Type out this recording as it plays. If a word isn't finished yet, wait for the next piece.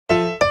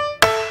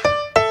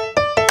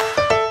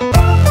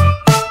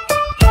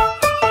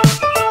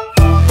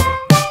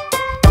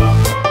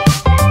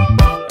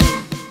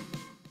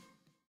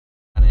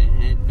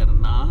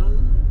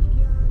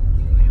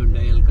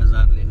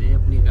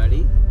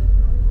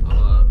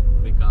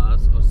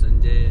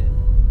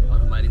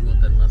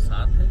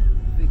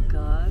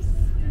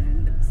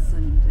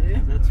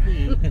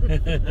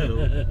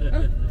Hello.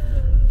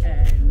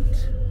 And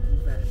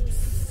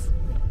that's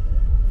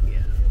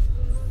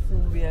so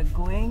we are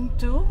going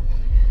to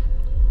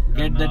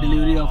get the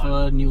delivery of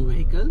our new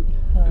vehicle,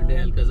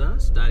 Hyundai Alcazar,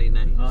 starry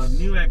night. Our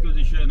new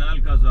acquisition,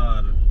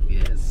 Alcazar,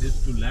 Yes. is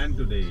to land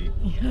today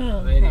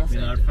Very in our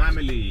excited.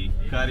 family,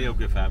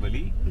 karaoke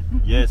family.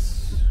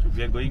 Yes,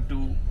 we are going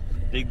to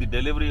take the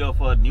delivery of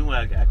our new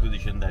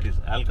acquisition, that is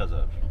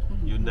Alcazar,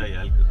 Hyundai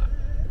Alcazar.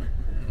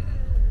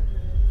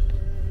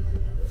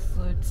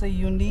 so it's a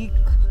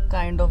unique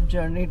kind of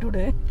journey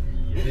today.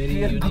 Very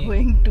We are unique.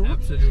 going to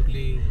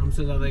Absolutely.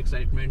 हमसे ज़्यादा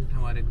excitement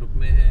हमारे group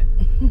में है.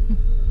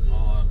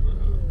 और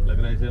लग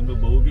रहा है इसे हम लोग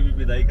बहू की भी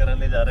विदाई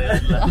कराने जा रहे हैं.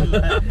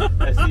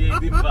 ऐसे ही एक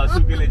दिन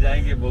वासु के लिए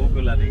जाएंगे बहू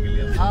को लाने के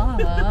लिए.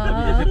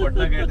 अभी जैसे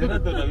पटना गए थे ना,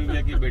 तो रवि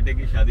भैया की बेटे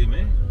की शादी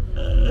में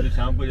तो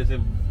शाम को जैसे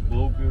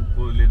बहू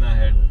को लेना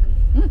है,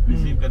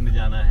 रिसीव करने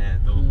जाना है,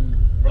 तो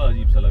बड़ा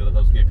अजीब सा लग रहा था.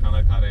 उसके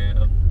खाना खा रहे हैं,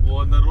 वो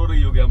अंदर रो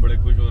रही होगी, हम बड़े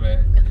खुश हो रहे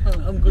हैं.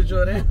 हम खुश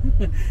हो रहे हैं.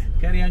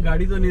 खैर यहाँ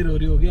गाड़ी तो नहीं रो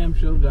रही होगी. I'm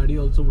sure गाड़ी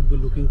also would be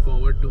looking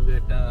forward to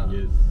get a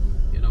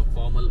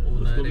formal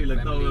owner. उसको भी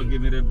लगता होगा कि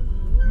मेरे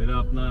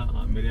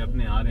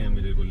अपने आ रहे हैं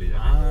मेरे को ले जाने.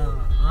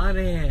 आ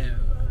रहे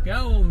हैं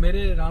क्या वो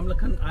मेरे राम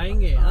लखन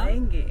आएंगे.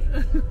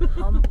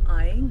 हम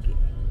आएंगे.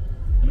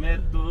 मैं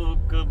तो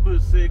कब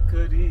से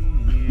खरी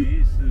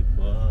इस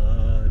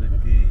पार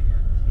के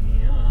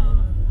अखियां,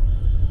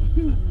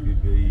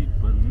 थक गई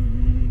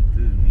पंत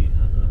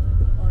निहार.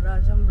 और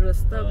आज हम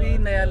रास्ता भी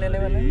नया लेने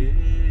वाले हैं.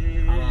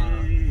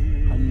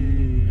 हम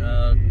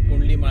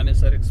कुंडली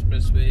मानेसर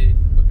एक्सप्रेसवे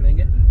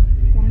पकड़ेंगे.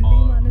 Kundli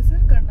Manesar,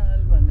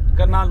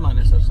 Karnal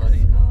Manesar,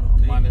 sorry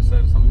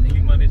Manesar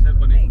something. Manesar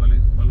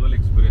Palwal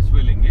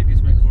expressway लेंगे,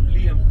 जिसमें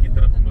कुंडली की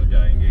तरफ हम लोग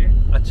जाएंगे.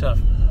 अच्छा,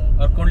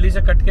 और कुंडली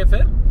से कट के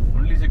फिर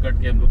कुंडली से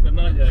कट के हम लोग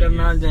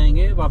करनाल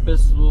जाएंगे.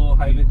 वापस वो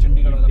हाईवे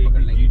चंडीगढ़ वाला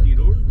पकड़ लेंगे.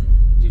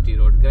 GT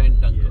road grand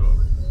trunk road.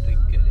 ठीक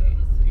है.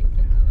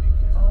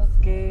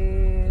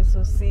 Okay, so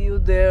see you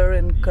there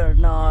in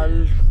Karnal.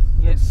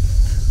 Yes.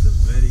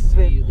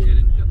 See you there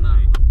in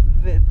Karnal.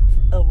 With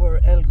our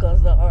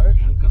Alcazar.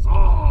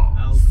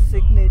 Alcazar.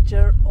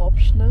 Signature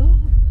optional.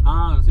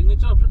 हाँ,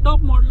 सिग्नेचर ऑप्शन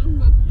टॉप मॉडल.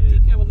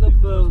 ठीक है,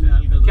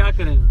 मतलब क्या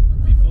करें.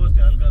 The first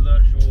Alcazar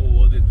show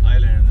was in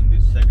Thailand and the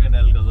second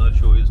Alcazar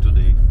show is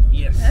today.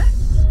 Yes.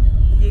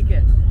 ये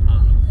क्या?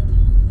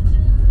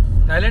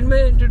 Thailand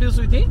में introduce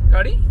हुई थी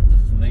गाड़ी.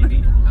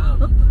 नहीं.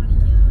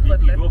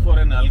 We go for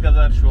an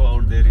Alcazar show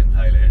out there in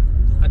Thailand.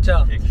 अच्छा,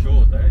 एक शो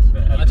होता है.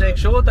 अच्छा एक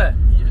शो होता है.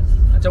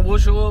 Yes. अच्छा, वो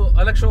शो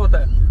अलग शो होता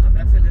है.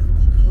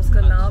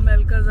 उसका नाम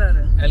Alcazar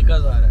है.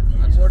 Alcazar है.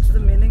 What's the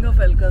meaning of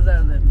Alcazar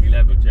then? We'll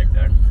have to check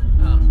that.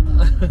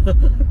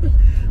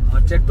 हाँ,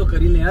 चेक तो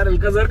कर ही लें यार.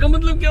 Alcazar का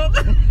मतलब क्या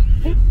होता है.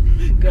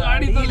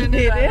 गाड़ी तो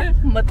लेने जा रहे हैं.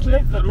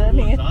 मतलब पता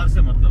नहीं है. Alcazar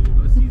से मतलब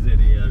होगा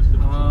CZAR.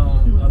 हाँ,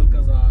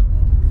 Alcazar.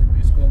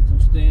 इसको हम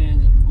पूछते हैं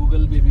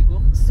गूगल बेबी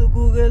को. So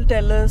Google,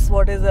 tell us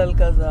what is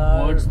Alcazar.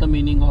 What's the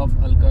meaning of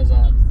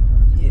Alcazar?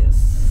 Yes.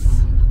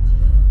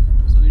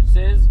 So it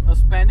says a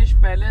Spanish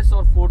palace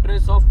or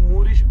fortress of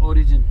Moorish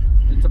origin.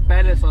 It's a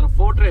palace or a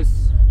fortress.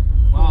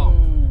 Wow.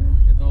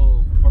 ये तो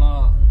बड़ा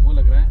वो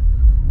लग रहा है.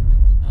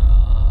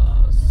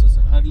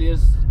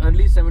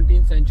 Early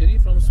 17th century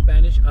from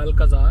Spanish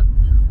Alcazar,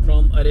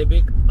 from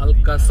Arabic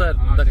Alcazar,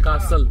 the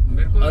castle.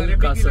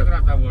 Alcazar.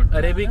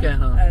 Arabic है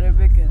हाँ.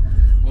 Arabic है.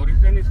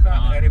 ओरिजिन इसका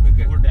अरेबिक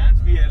है. वो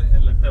डांस भी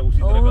लगता है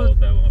उसी तरह का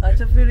होता है वहाँ पे.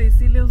 अच्छा, फिर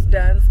इसीलिए उस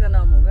डांस का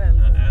नाम होगा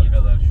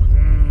Alcazar show.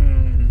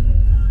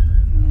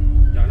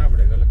 जाना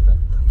पड़ेगा लगता है.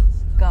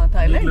 कहाँ?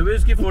 थाईलैंड.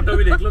 इसकी फोटो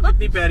भी देख लो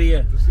कितनी प्यारी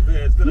है. उसी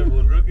पे इस तरह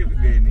बोल रहे हो कि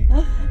गए नहीं.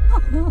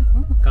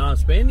 कहाँ,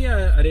 स्पेन या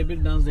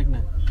अरेबिक डांस देखना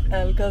है?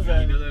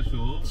 Alcazar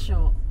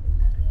show.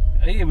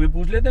 ये भी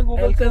पूछ लेते हैं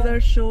Google. Alcazar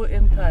show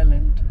in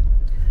Thailand.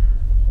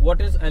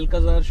 What is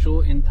Alcazar show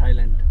in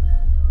Thailand?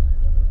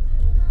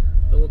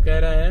 तो वो कह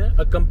रहा है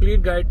a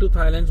complete guide to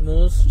Thailand's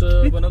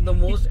one of the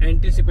most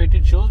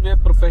anticipated shows where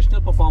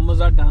professional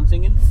performers are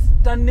dancing in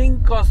stunning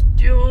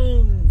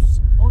costumes.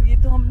 ओ, ये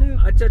तो हमने.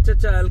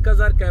 अच्छा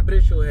Alcazar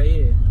कैबरे शो है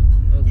ये.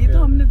 ये तो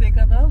हमने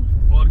देखा था.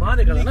 वहाँ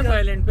देखा था ना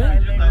थाईलैंड पे.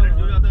 थाईलैंड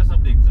जो जाता है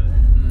सब देखता है.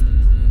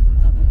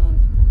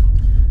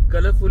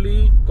 Colorfully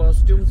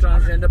costume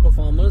transgender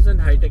performers and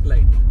high tech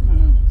lighting.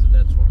 So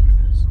that's what it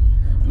is.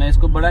 मैं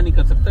इसको बड़ा नहीं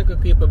कर सकता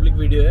क्योंकि ये पब्लिक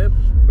वीडियो है.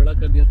 बड़ा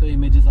कर दिया तो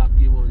इमेजेस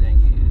आपकी वो हो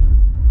जाएंगी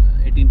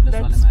 18+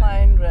 वाले में. That's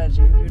fine,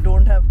 Rajiv. You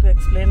don't have to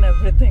explain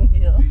everything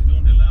here. Please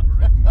don't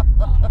elaborate.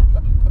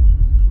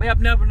 भाई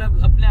अपने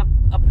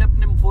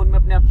फोन में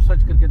अपने आप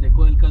सर्च करके देखो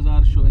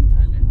Alcazar show in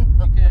Thailand.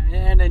 ठीक है,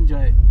 and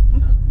enjoy.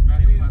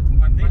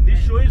 This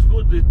show is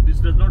good. This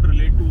does not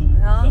relate to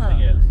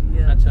something else.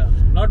 Yeah. अच्छा,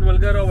 not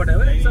vulgar or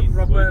whatever. It's a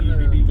proper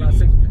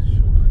classic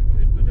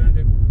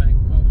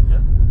Bangkok.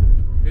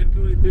 फिर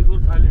क्यों इतनी दूर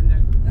थाईलैंड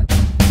जाए?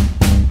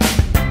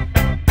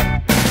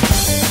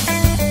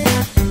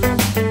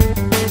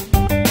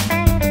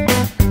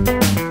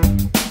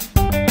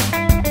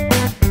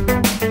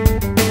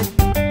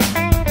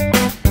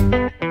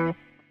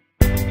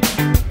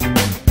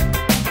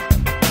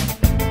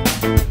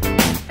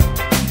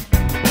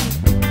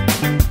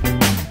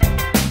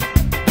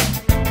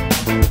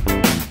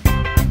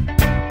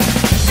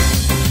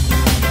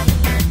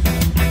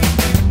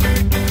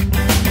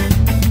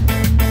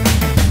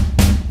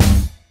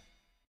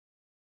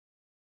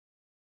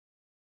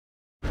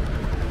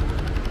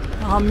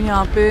 हम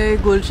यहाँ पे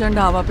गुलशन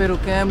ढाबा पे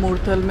रुके हैं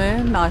मूर्थल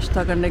में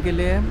नाश्ता करने के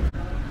लिए।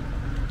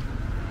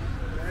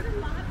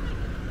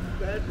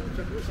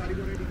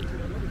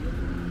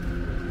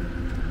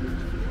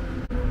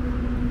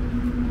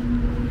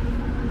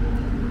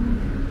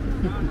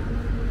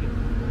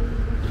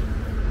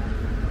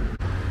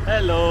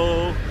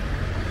 Hello.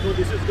 So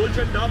this is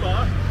Gulshan Dhaba.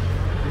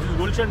 This is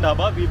Gulshan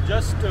Dhaba. We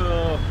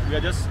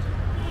are just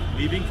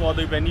leaving for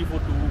the venue to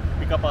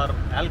pick up our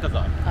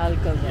Alcazar.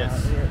 Alcazar.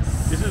 Yes. Yes.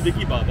 This is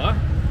Vicky Baba.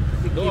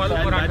 दो आलू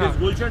And paratha. that is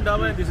Gulshan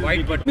Dhaba and this is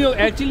White Vicky. button।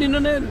 Actually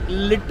इन्होंने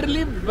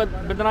literally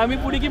बदनामी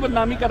पूड़ी की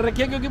बदनामी कर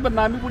रखी है, क्योंकि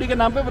बदनामी पूड़ी के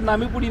नाम पे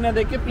बदनामी पूड़ी ना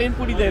देके प्लेन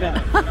पूड़ी दे रहे हैं।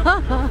 हाँ,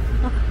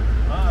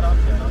 आराम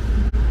से, आराम से।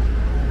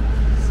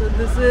 So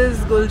this is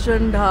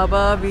Gulshan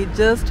Dhaba. We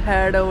just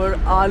had our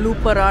aloo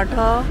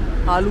paratha,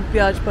 aloo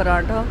pyaj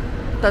paratha,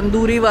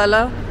 tandoori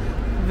wala,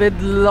 with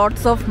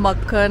lots of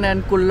makhan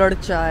and kullad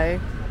chai.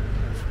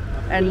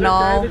 And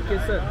now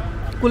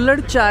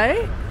kullad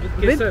chai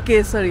with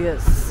kesar,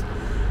 yes.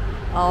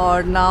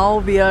 Or now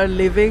we are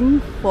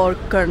leaving for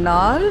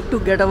Karnal to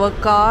get our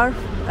car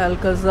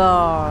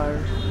Alcazar.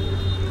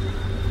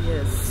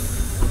 Yes.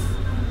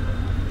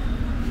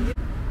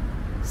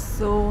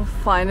 So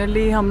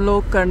finally हम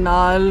लोग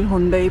Karnal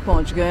Hyundai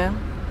पहुंच गए हैं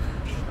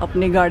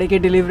अपनी गाड़ी की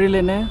delivery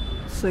लेने।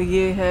 सो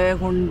ये है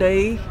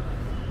हुंडई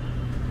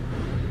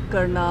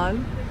करनाल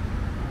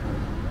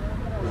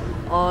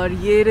और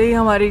ये रही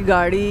हमारी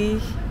गाड़ी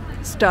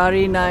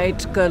starry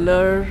night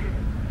colour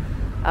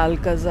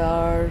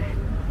Alcazar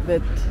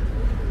with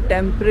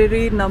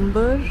temporary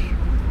number.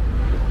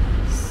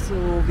 So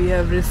we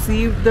have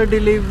received the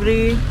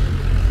delivery,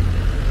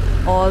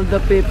 all the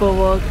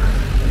paperwork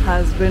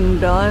has been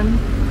done,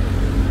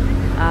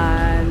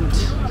 and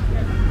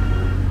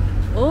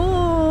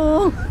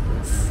oh,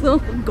 so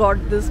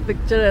got this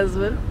picture as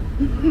well.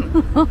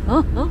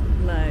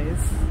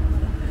 Nice.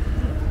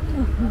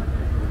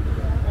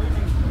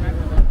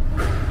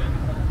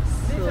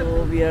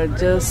 So we are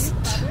just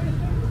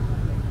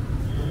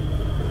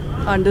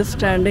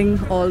understanding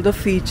all the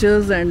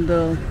features and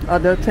the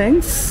other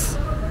things.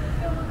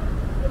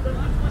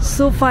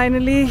 So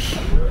finally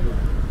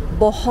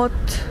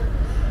बहुत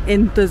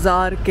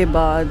इंतज़ार के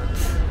बाद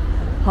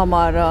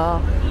हमारा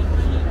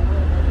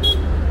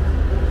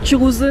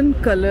chosen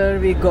color,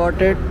 we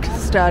got it,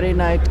 starry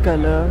night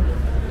color,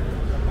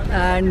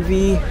 and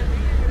we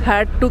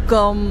had to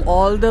come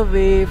all the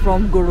way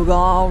from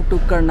Gurgaon to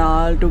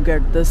Karnal to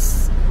get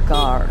this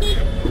car.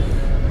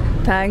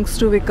 Thanks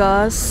to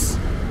Vikas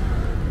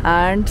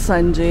and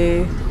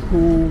Sanjay,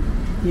 who,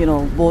 you know,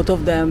 both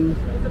of them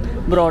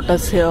brought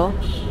us here,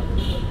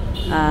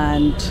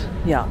 and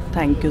yeah,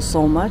 thank you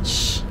so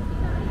much.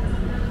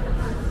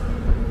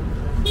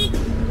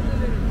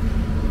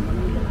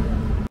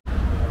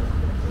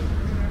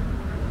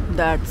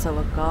 That's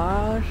our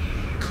car.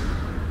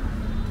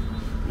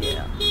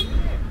 Yeah.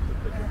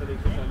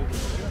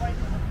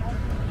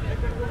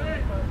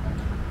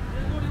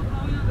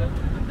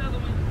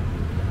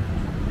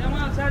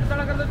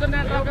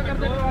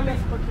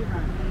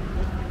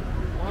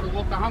 और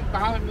वो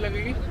कहाँ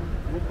लगेगी?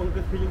 वो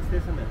Pankaj filling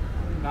station है।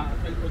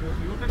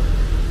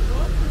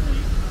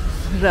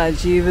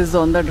 Rajiv is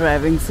on the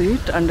driving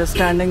seat,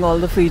 understanding all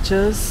the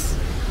features.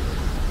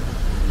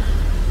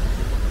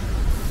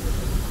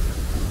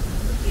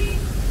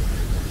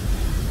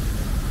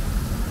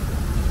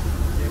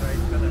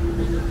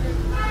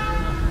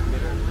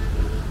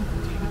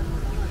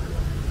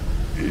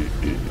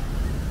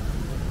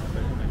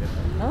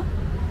 हाँ?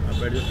 आप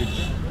बैठ जाओ सीट पे।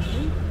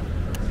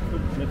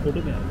 मैं फोटो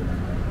में आऊँगा।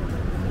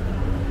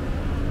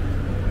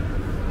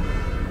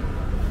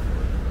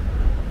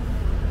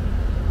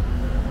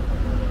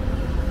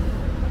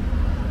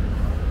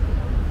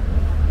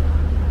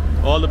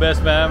 All the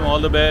best, ma'am. All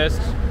the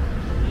best.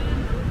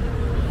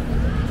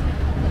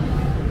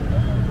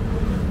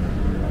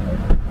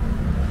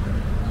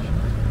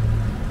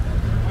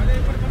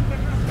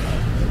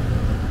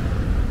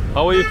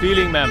 How are you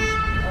feeling, ma'am?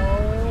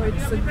 Oh,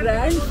 it's a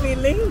grand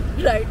feeling.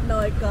 Right now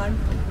I can't,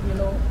 you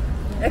know,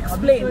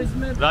 explain.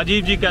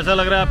 Rajiv जी कैसा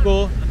लग रहा है आपको?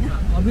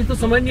 अभी तो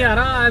समझ नहीं आ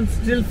रहा। I'm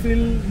still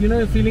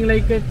feeling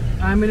like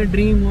I'm in a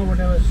dream or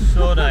whatever.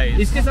 So nice.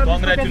 इसके साथ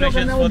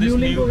Congratulations for this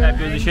new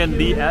acquisition,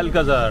 the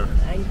Alcazar.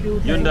 Thank you.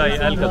 Hyundai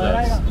Alcazar.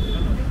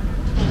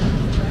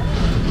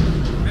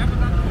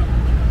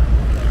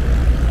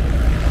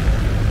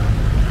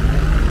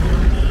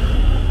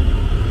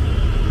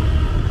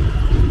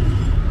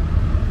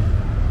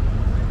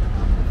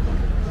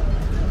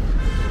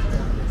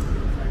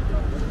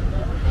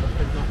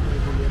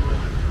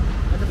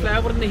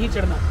 Flyover नहीं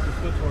चढ़ना,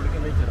 इसको छोड़ के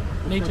नहीं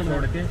चढ़ना। नहीं चढ़ना।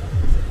 छोड़ के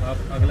आप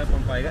अगला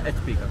पंप आएगा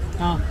HP का।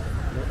 हाँ,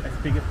 वो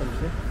HP के पंप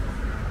से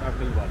आप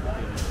डलवा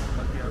दीजिए।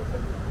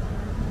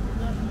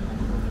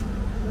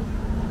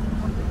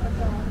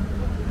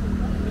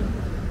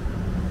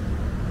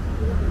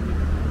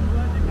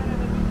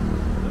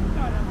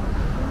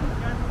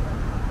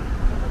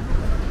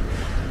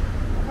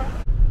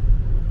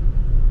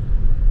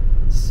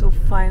 So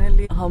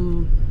finally हम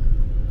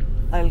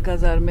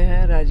अल्काजार में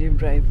हैं, राजीव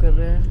ड्राइव कर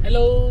रहे हैं।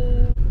 हेलो।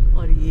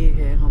 और ये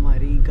है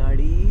हमारी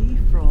गाड़ी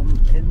फ्रॉम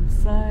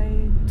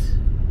इनसाइड।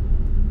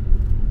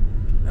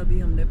 अभी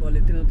हमने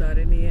पॉलिथीन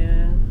उतारे नहीं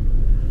है,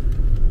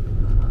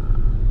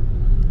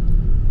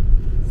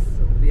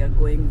 so we are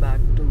going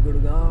back to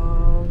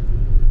Gurgaon.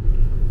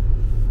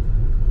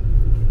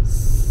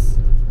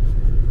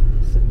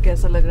 सो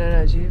कैसा लग रहा है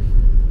Rajiv?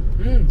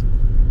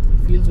 It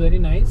feels very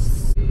nice.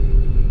 I'm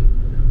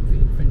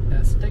feeling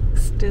fantastic.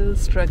 Still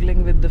struggling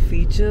with the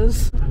features.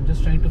 I'm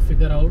just trying to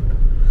figure out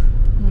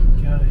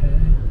क्या है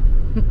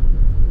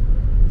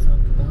हिसाब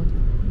किताब।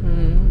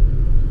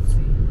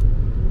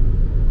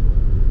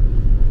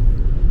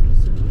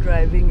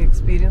 ड्राइविंग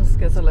एक्सपीरियंस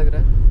कैसा लग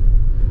रहा है?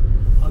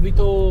 अभी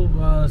तो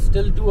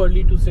still too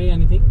early to say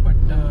anything,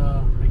 but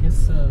I guess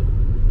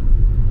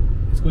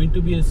it's going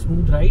to be a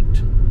smooth ride.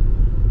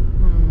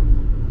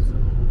 So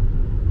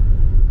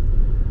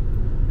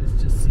let's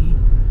just see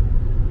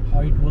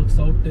how it works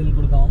out till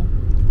Gurgaon.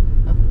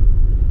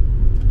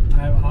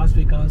 I have asked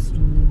Vikas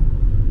to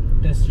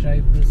test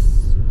drive this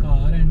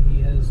car and he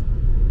has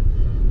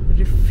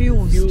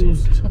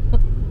refused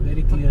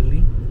very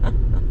clearly.